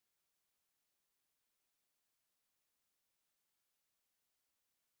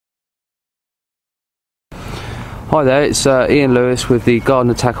Hi there, it's Ian Lewis with the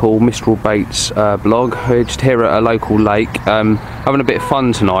Gardner Tackle Mistral Baits blog. We're just here at a local lake, having a bit of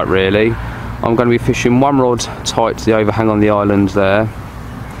fun tonight really. I'm going to be fishing one rod tight to the overhang on the island there.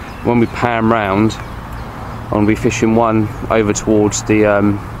 When we pan round, I'm going to be fishing one over towards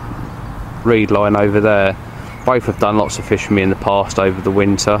the reed line over there. Both have done lots of fish for me in the past over the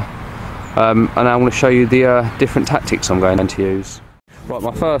winter. And I'm going to show you the different tactics I'm going to use. Right,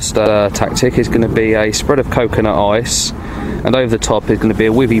 my first tactic is going to be a spread of coconut ice, and over the top is going to be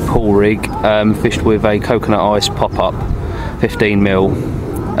a withy pool rig fished with a coconut ice pop-up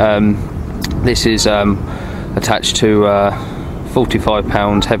 15mm. This is attached to 45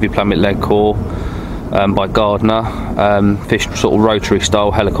 heavy plummet lead core by Gardner, fished sort of rotary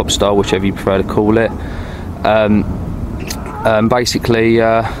style, helicopter style, whichever you prefer to call it. Basically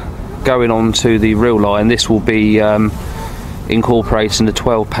going on to the reel line, this will be incorporating the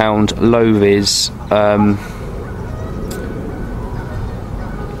 12-pound low-vis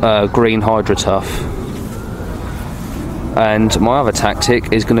green hydrotuff. And my other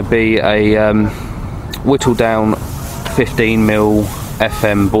tactic is going to be a whittled down 15mm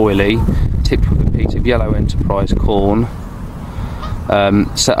FM boilie tipped with a piece of yellow enterprise corn,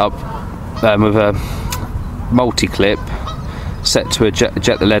 set up with a multi-clip set to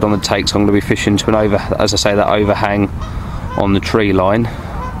eject the lead on the take. So I'm going to be fishing to an that overhang on the tree line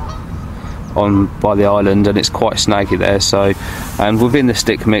by the island, and it's quite snaggy there. So, and within the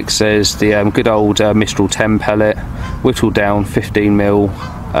stick mix there's the good old Mistral 10 pellet, whittled down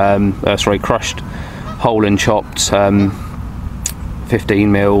 15mm, crushed whole and chopped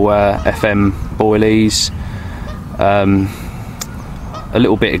 15mm FM boilies, a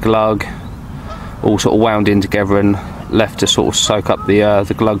little bit of glug, all sort of wound in together and left to sort of soak up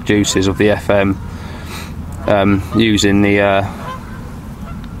the glug juices of the FM. Using the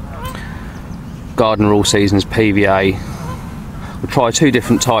Gardner All Seasons PVA. We'll try two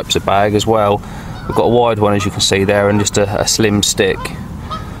different types of bag as well. We've got a wide one, as you can see there, and just a slim stick.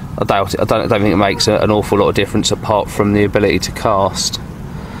 I don't think it makes an awful lot of difference apart from the ability to cast.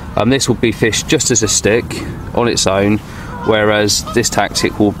 This will be fished just as a stick on its own, whereas this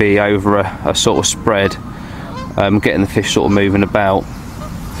tactic will be over a sort of spread, getting the fish sort of moving about.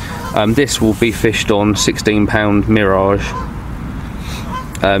 This will be fished on 16-pound Mirage.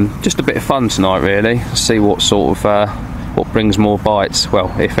 Just a bit of fun tonight really. See what sort of what brings more bites, well,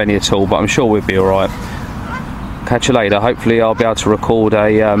 if any at all, but I'm sure we'll be alright. Catch you later. Hopefully I'll be able to record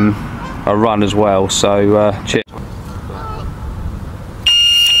a run as well, so cheers.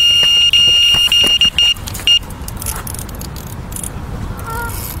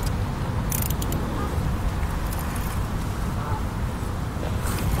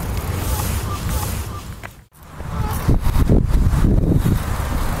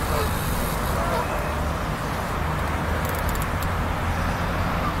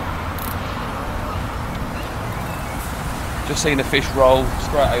 Just seen a fish roll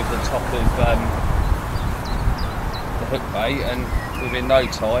straight over the top of the hook bait, and within no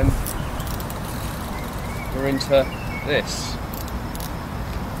time we're into this.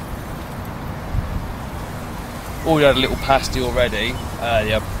 Already had a little pasty already.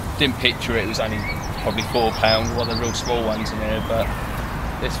 Yeah, didn't picture it. It was only probably £4, one of the real small ones in here, but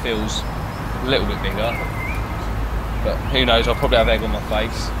this feels a little bit bigger. But who knows, I'll probably have egg on my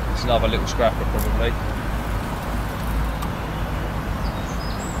face. It's another little scrapper probably.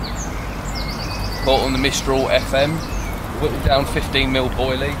 Caught on the Mistral FM, whittled down 15mm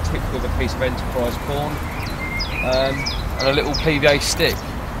boilie, tipped with a piece of enterprise corn, and a little PVA stick,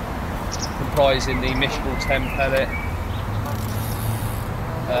 comprising the Mistral 10 pellet,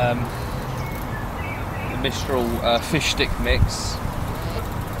 the Mistral fish stick mix,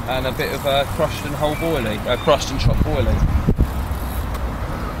 and a bit of crushed and chopped boilie.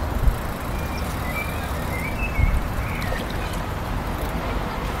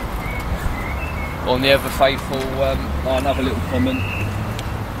 On the ever faithful, another little comment.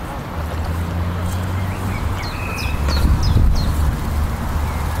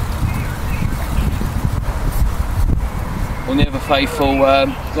 On the ever faithful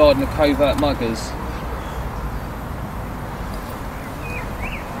Gardner covert muggers.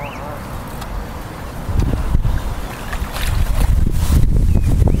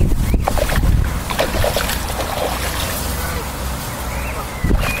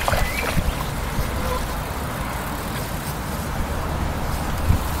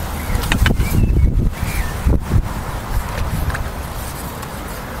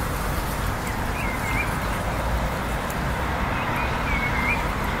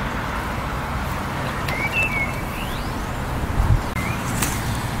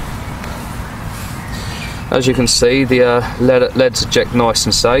 As you can see, the leads eject nice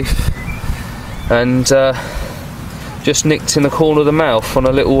and safe, and just nicked in the corner of the mouth on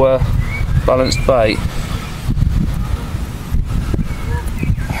a little balanced bait.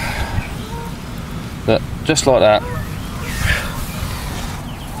 But just like that.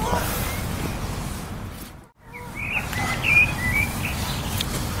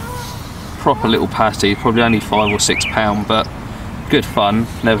 Proper little patty, probably only £5 or £6, but good fun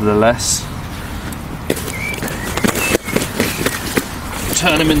nevertheless.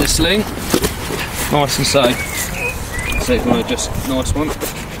 Turn them in the sling, nice and safe. See if I just nice one.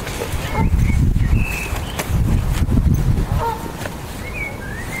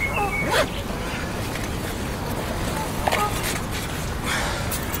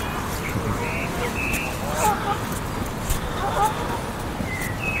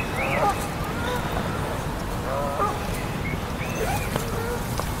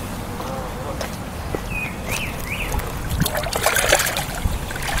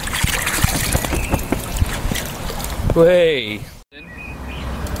 Whee!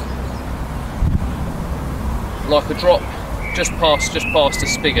 Like a drop just past the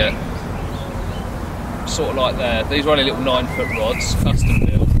spigot, sort of like there. These are only little 9-foot rods, custom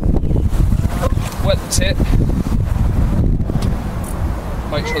built. Wet the tip.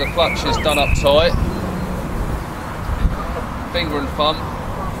 Make sure the clutch is done up tight. Finger and thumb,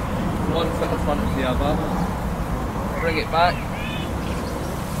 one foot in front of the other. Bring it back.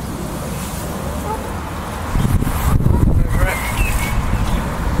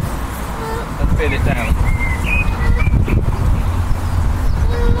 Feel it down.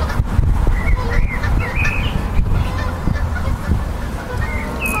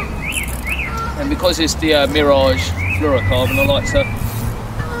 And because it's the Mirage fluorocarbon, I like to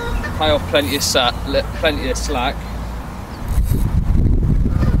pay off plenty of slack,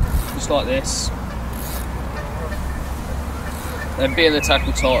 just like this. And being the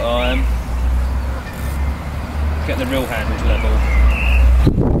tackle tight I am, get the reel handles level.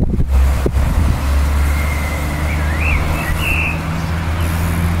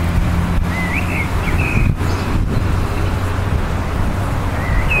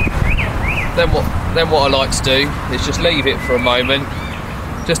 Then what I like to do is just leave it for a moment,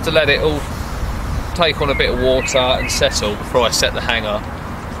 just to let it all take on a bit of water and settle before I set the hanger,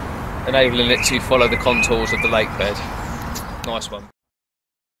 enabling it to follow the contours of the lake bed. Nice one.